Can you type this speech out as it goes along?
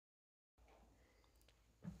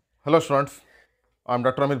Hello students, I am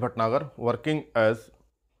Dr. Amit Bhatnagar, working as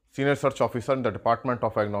Senior Research Officer in the Department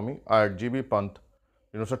of Agronomy at GB Pant,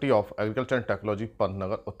 University of Agriculture and Technology,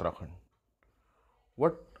 Pantnagar, Uttarakhand.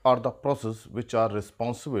 What are the processes which are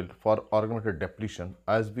responsible for organic matter depletion?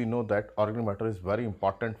 As we know that organic matter is very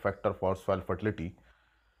important factor for soil fertility,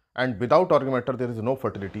 and without organic matter there is no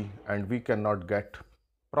fertility and we cannot get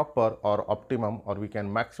proper or optimum or we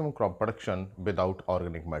can maximum crop production without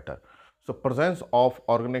organic matter. So presence of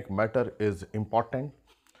organic matter is important,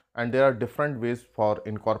 and there are different ways for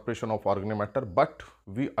incorporation of organic matter, but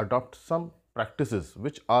we adopt some practices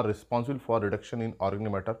which are responsible for reduction in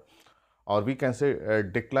organic matter, or we can say a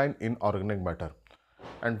decline in organic matter.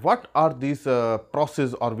 And what are these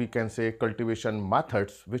process, or we can say cultivation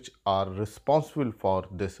methods, which are responsible for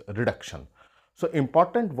this reduction? So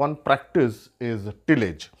important one practice is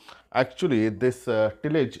tillage. Actually this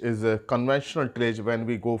tillage is a conventional tillage when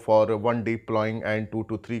we go for 1 day plowing and 2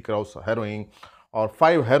 to 3 crops harrowing or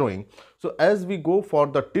 5 harrowing. So as we go for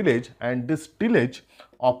the tillage, and this tillage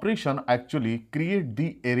operation actually create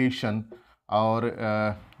the aeration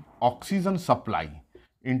or oxygen supply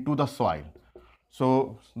into the soil.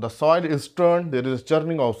 So the soil is turned, there is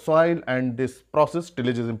churning of soil, and this process,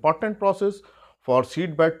 tillage is important process for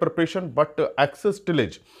seed bed preparation, but excess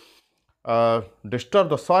tillage disturb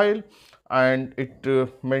the soil and it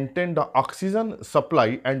maintain the oxygen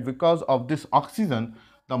supply, and because of this oxygen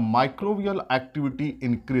the microbial activity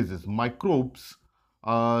increases. Microbes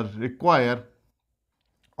require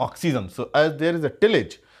oxygen. So as there is a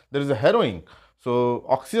tillage, there is a harrowing, so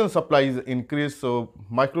oxygen supply is increased, so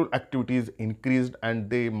microbe activity is increased, and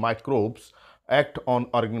the microbes act on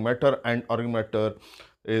organic matter, and organic matter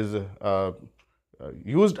is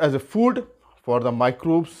used as a food for the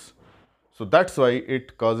microbes. So that's why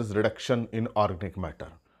it causes reduction in organic matter.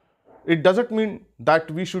 It doesn't mean that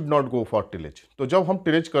we should not go for tillage. तो जब हम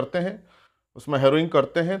tillage करते हैं, उसमें harrowing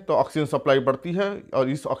करते हैं, तो oxygen supply बढ़ती है और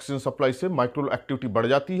इस ऑक्सीजन सप्लाई से माइक्रोब एक्टिविटी बढ़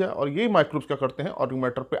जाती है, और ये माइक्रोब्स क्या करते हैं, ऑर्गेनिक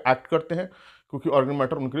मैटर पे एक्ट करते हैं, क्योंकि ऑर्गेनिक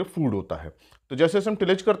मैटर उनके लिए फूड होता है. तो जैसे जैसे हम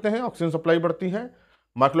टिलेज करते हैं ऑक्सीजन सप्लाई बढ़ती है,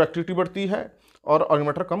 माइक्रो एक्टिविटी बढ़ती है और ऑर्गेनिक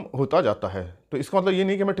मैटर कम होता जाता है. तो इसका मतलब ये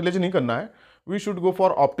नहीं कि हमें टिलेज नहीं करना है. We should go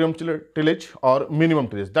for optimum tillage और minimum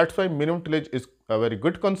tillage. That's why minimum tillage is a very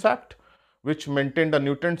good concept which maintain the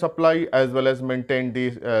nutrient supply as well as maintain the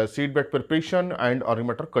seed bed preparation and organic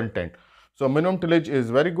matter content. So minimum tillage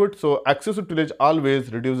is very good. So excessive tillage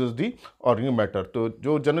always reduces the organic matter. तो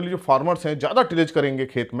जो generally जो farmers हैं ज़्यादा tillage करेंगे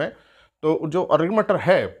खेत में, तो जो ऑर्गेनिक मैटर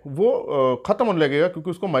है वो खत्म होने लगेगा, क्योंकि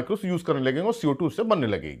उसको माइक्रोस यूज करने लगेंगे और CO2 उससे बनने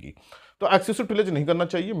लगेगी. तो एक्सेसिव टिलेज नहीं करना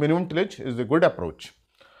चाहिए. Minimum tillage is a good approach.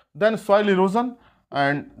 Then soil erosion,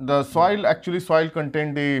 and the soil, actually soil contain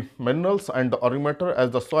the minerals and the organic matter. As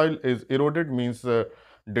the soil is eroded, means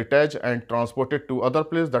detached and transported to other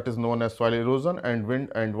place, that is known as soil erosion. And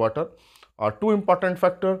wind and water are two important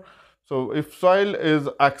factor. So if soil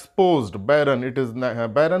is exposed, barren, it is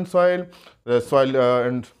barren soil, the soil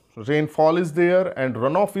and rainfall is there and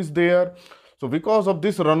runoff is there. So because of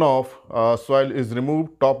this runoff, soil is removed,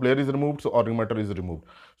 top layer is removed, so organic matter is removed.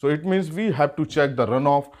 So it means we have to check the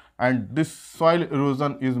runoff, and this soil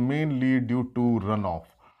erosion is mainly due to runoff.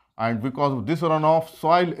 And because of this runoff,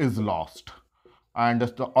 soil is lost, and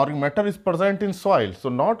the organic matter is present in soil. So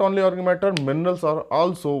not only organic matter, minerals are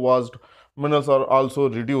also washed, minerals are also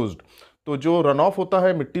reduced. तो जो runoff होता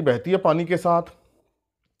है, मिट्टी बहती है पानी के साथ,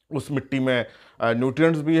 उस मिट्टी में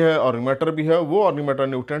न्यूट्रिएंट्स भी है, ऑर्गेनिक मैटर भी है, वो ऑर्गेनिक मैटर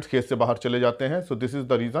न्यूट्रिएंट्स खेत से बाहर चले जाते हैं. So this is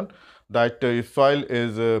the reason that if soil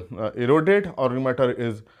is eroded, organic matter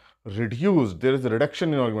is reduced, there is a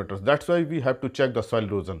reduction in organic matter. That's why we have to check the soil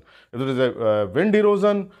erosion. If there is a wind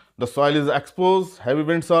erosion, the soil is exposed, heavy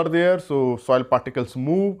winds are there, so soil particles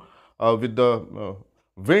move with the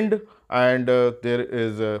wind, and there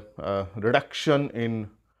is a reduction in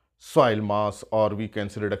soil mass, or we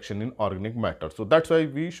can say reduction in organic matter. So that's why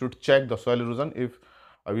we should check the soil erosion if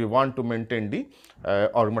we want to maintain the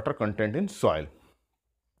organic matter content in soil.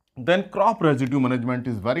 Then crop residue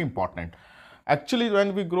management is very important. Actually,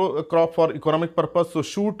 when we grow a crop for economic purpose, so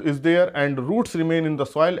shoot is there and roots remain in the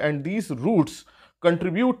soil, and these roots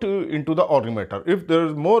contribute into the organic matter. If there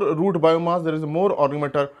is more root biomass, there is more organic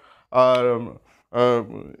matter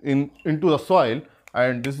into the soil.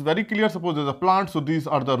 And this is very clear. Suppose there is a plant, so these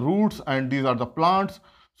are the roots and these are the plants.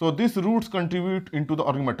 So these roots contribute into the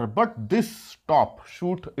organic matter, but this top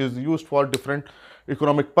shoot is used for different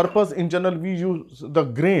economic purpose. In general, we use the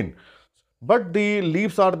grain, but the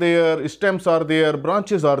leaves are there, stems are there,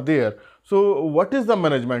 branches are there. So what is the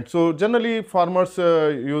management? So generally farmers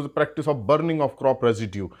use practice of burning of crop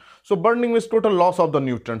residue. So burning means total loss of the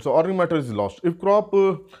nutrients, so organic matter is lost. If crop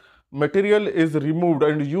material is removed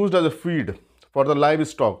and used as a feed for the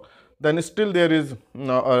livestock, then still there is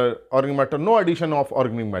organic matter, no addition of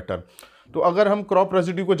organic matter. तो अगर हम crop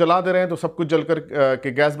residue को जला दे रहे हैं तो सब कुछ जलकर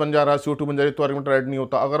के गैस बन जा रहा है, CO2 बन जा रही है, तो ऑर्गेनिक मैटर ऐड नहीं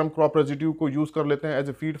होता. अगर हम क्रॉप रेजिड्यू को यूज कर लेते हैं as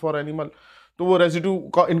a feed for animal, तो वो रेजिड्यू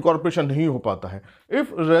का इनकॉर्पोरेशन नहीं हो पाता है.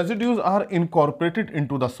 If residues are incorporated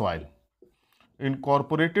into the soil,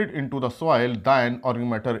 then organic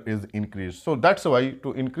matter is increased. So that's why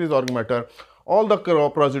to increase organic matter, all the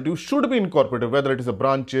crop residue should be incorporated, whether it is a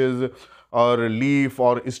branches or leaf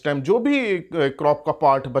or stem. जो भी crop का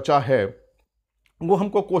part बचा है वो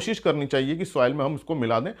हमको कोशिश करनी चाहिए कि सॉइल में हम उसको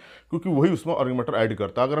मिला दें, क्योंकि वही उसमें ऑर्गेनिक मैटर ऐड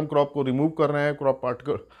करता है. अगर हम क्रॉप को रिमूव कर रहे हैं, क्रॉप पार्ट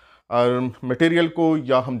मटेरियल को,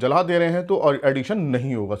 या हम जला दे रहे हैं, तो एडिशन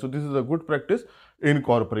नहीं होगा. So this is a good practice,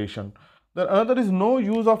 incorporation. Then another is no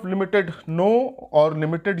use of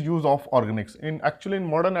limited use of organics. Actually in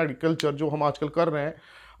modern agriculture जो हम आजकल कर रहे हैं,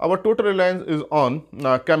 our total reliance is on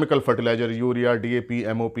chemical fertilizer, urea, DAP,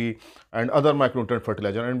 MOP and other micronutrient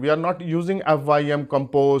fertilizer, and we are not using FYM,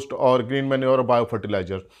 compost or green manure or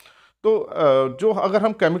biofertilizer. तो जो अगर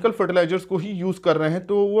हम chemical fertilizers को ही use कर रहे हैं,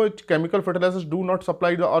 तो वो chemical fertilizers do not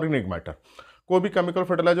supply the organic matter. कोई भी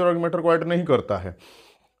chemical fertilizer organic matter को ऐड नहीं करता है.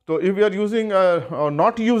 तो if we are using or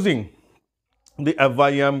not using the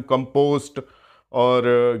FYM, compost or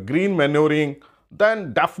green manuring, then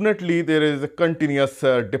definitely there is a continuous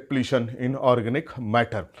depletion in organic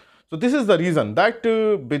matter. So this is the reason that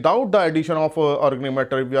without the addition of organic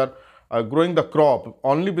matter, if we are growing the crop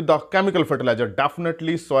only with the chemical fertilizer,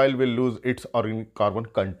 definitely soil will lose its organic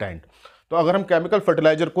carbon content. तो अगर हम chemical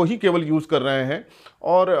fertiliser को ही केवल use कर रहे हैं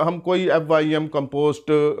और हम कोई FYM,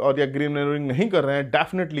 कंपोस्ट और या ग्रीन मैन्योरिंग नहीं कर रहे हैं,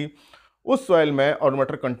 डेफिनेटली उस सॉइल में ऑर्गेनिक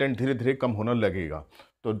मैटर कंटेंट धीरे धीरे कम होने लगेगा.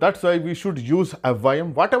 तो that's why we should use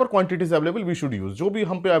FYM, what ever quantities available we should use, जो भी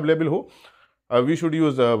हम पे अवेलेबल हो. We should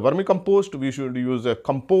use vermi compost, we should use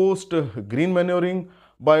compost, green manuring,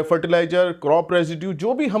 bio fertiliser, crop residue,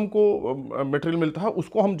 जो भी हमको मटेरियल मिलता है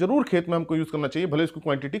उसको हम जरूर खेत में हमको यूज़ करना चाहिए, भले इसकी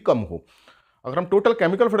क्वांटिटी कम हो. अगर हम टोटल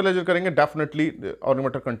केमिकल फर्टिलाइजर करेंगे, definitely organic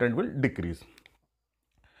matter content will decrease.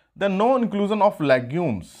 Then no inclusion of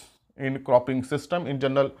legumes in cropping system. In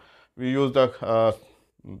general we use the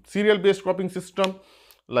cereal based cropping system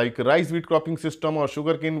like rice wheat cropping system or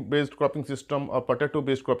sugarcane based cropping system or potato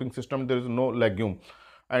based cropping system. There is no legume,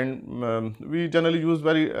 and we generally use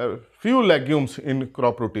very few legumes in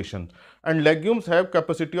crop rotation, and legumes have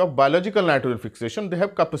capacity of biological nitrogen fixation. They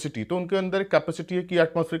have capacity, तो उनके अंदर capacity है कि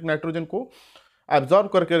atmospheric nitrogen को absorb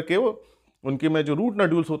कर करके वो उनके में जो रूट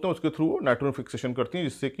नोड्यूल्स होते हैं उसके थ्रू नाइट्रोजन फिक्सेशन करती हैं,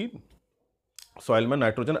 जिससे कि सॉइल में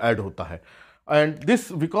नाइट्रोजन ऐड होता है. And this,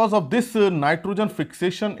 because of this nitrogen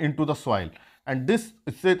fixation into the soil, and this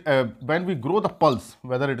when we grow the pulse,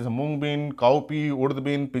 whether it is a mung bean, cowpea, urd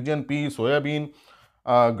bean, pigeon pea, soya bean,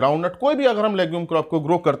 groundnut, कोई भी अगर हम legume crop को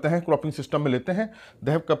grow करते हैं, cropping system में लेते हैं,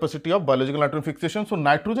 they have capacity of biological nitrogen fixation. So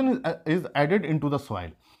nitrogen is added into the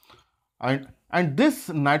soil, and this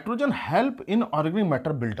nitrogen help in organic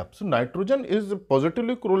matter buildup. So nitrogen is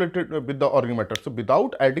positively correlated with the organic matter. So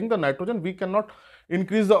without adding the nitrogen, we cannot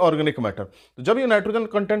increase the organic matter. तो जब ये nitrogen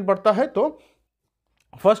content बढ़ता है, तो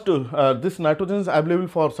first this nitrogen is available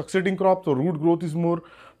for succeeding crop, so root growth is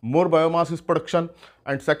more biomass is production,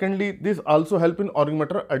 and secondly this also help in organic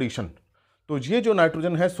matter addition. तो ये जो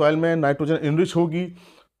nitrogen है सॉइल में, नाइट्रोजन इनरिच होगी,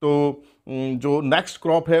 तो जो नेक्स्ट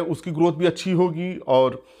क्रॉप है उसकी ग्रोथ भी अच्छी होगी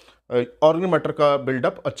और ऑर्गेनिक मैटर का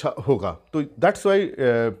बिल्डअप अच्छा होगा. तो that's why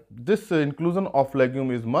this inclusion of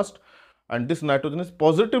legume is must, and this nitrogen is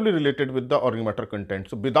positively related with the organic matter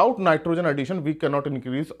content. So without nitrogen addition we cannot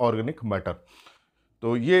increase organic matter.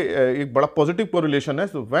 तो ये एक बड़ा positive correlation है.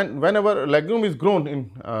 So whenever legume is grown in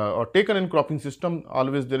or taken in cropping system,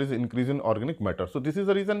 always there is increase in organic matter. So this is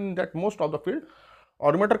the reason that most of the field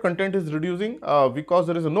organic matter content is reducing because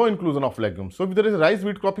there is no inclusion of legumes. So if there is a rice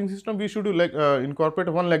wheat cropping system, we should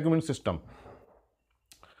incorporate one legume in system.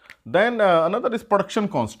 Then another is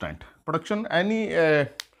production constant. Production, any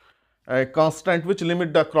constant which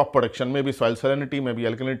limit the crop production, maybe soil salinity, maybe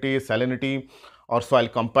alkalinity, salinity, or soil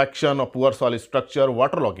compaction, or poor soil structure,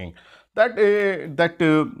 waterlogging, that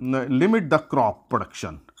limit the crop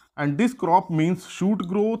production. And this crop means shoot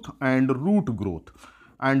growth and root growth.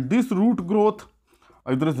 And this root growth,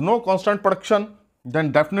 if there is no constant production,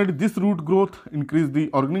 then definitely this root growth increase the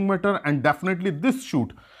organic matter, and definitely this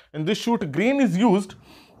shoot. In this shoot, grain is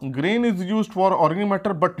used for organic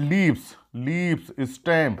matter, but leaves,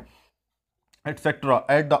 stem, etc.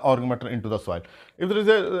 add the organic matter into the soil. If there is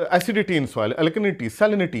a acidity in soil, alkalinity,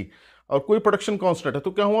 salinity, और कोई production constant है,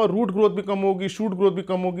 तो क्या हुआ, root growth भी कम होगी, shoot growth भी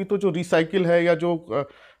कम होगी. तो जो रिसाइकिल है या जो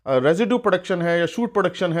रेजिड्यू प्रोडक्शन है या शूट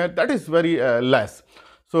प्रोडक्शन है, that is very less.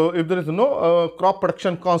 So if there is no crop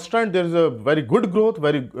production constant, there is a very good growth,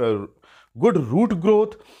 very good root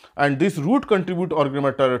growth, and this root contribute organic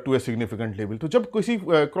matter to a significant level. तो जब किसी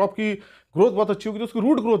crop की growth बहुत अच्छी होगी तो उसकी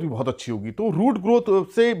root growth भी बहुत अच्छी होगी. तो रूट ग्रोथ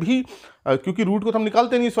से भी क्योंकि रूट ग्रोथ हम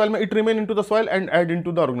निकालते नहीं सॉइल में, it remain into the soil and add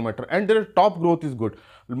into the organic matter, and there top growth is good,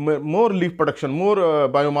 more leaf production, more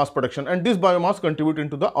biomass production, and this biomass contribute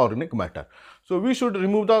into the organic matter. So we should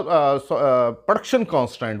remove the production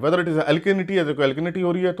constraint, whether it is alkalinity, अगर कोई alkalinity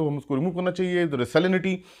हो रही है तो हम उसको remove करना चाहिए. If there is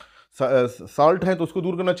salinity, salt है तो उसको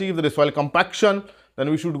दूर करना चाहिए. If there is soil compaction,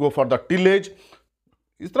 then we should go for the tillage.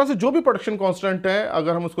 इस तरह से जो भी प्रोडक्शन कांस्टेंट है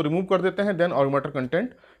अगर हम उसको रिमूव कर देते हैं then organic matter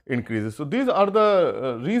content increases. So these are the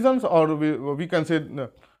reasons और we can say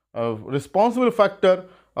responsible factor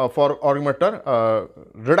for organic matter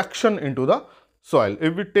reduction into the soil.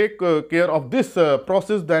 If we take care of this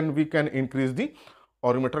process, then we can increase the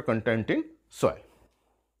organic matter content in soil.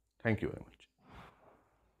 Thank you very much.